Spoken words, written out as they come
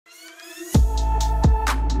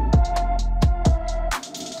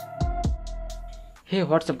Hey,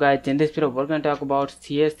 what's up guys? In this video we're going to talk about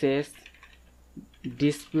CSS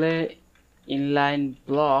Display inline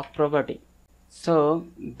block property. So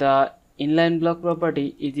the inline block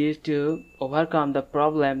property is used to overcome the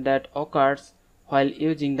problem that occurs while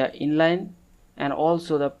using the inline and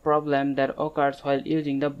also the problem that occurs while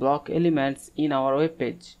using the block elements in our web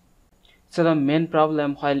page. So the main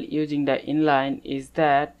problem while using the inline is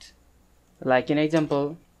that, like in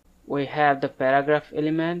example, we have the paragraph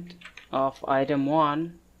element of item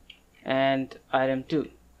 1 and item 2.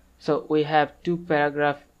 So we have two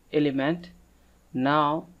paragraph element.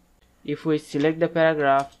 Now if we select the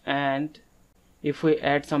paragraph and if we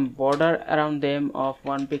add some border around them of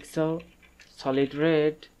 1 pixel solid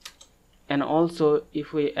red, and also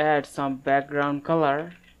if we add some background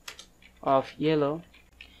color of yellow,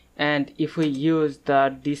 and if we use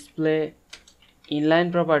the display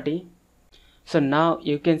inline property, so now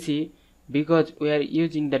you can see, because we are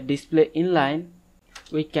using the display inline,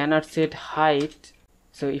 we cannot set height.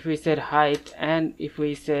 So if we set height and if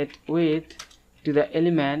we set width to the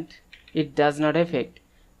element, it does not affect.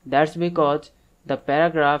 That's because the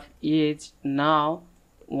paragraph is now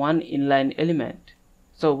one inline element,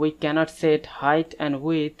 so we cannot set height and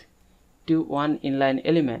width to one inline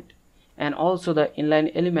element. And also the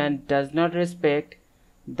inline element does not respect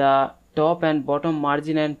the top and bottom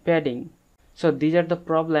margin and padding. So these are the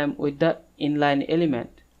problem with the inline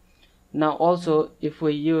element. Now also if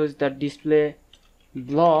we use the display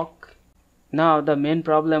block, now the main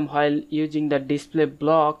problem while using the display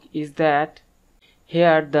block is that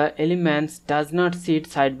here the elements does not sit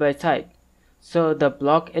side by side, so the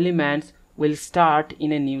block elements will start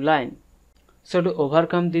in a new line. So to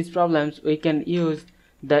overcome these problems we can use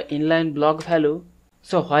the inline block value.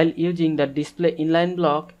 So while using the display inline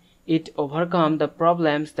block, it overcomes the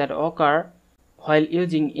problems that occur while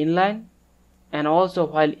using inline and also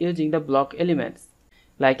while using the block elements.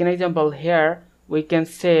 Like an example, here we can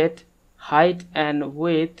set height and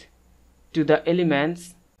width to the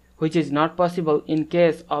elements, which is not possible in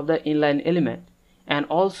case of the inline element, and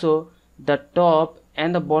also the top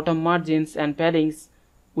and the bottom margins and paddings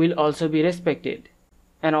will also be respected.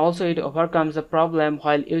 And also it overcomes the problem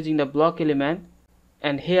while using the block element,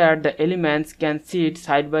 and here the elements can sit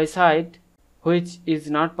side by side, which is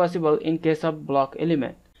not possible in case of block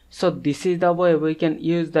element. So this is the way we can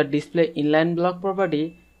use the display inline block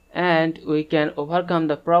property, and we can overcome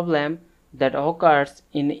the problem that occurs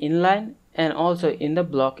in inline and also in the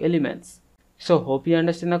block elements. So hope you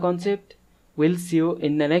understand the concept. We'll see you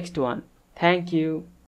in the next one. Thank you.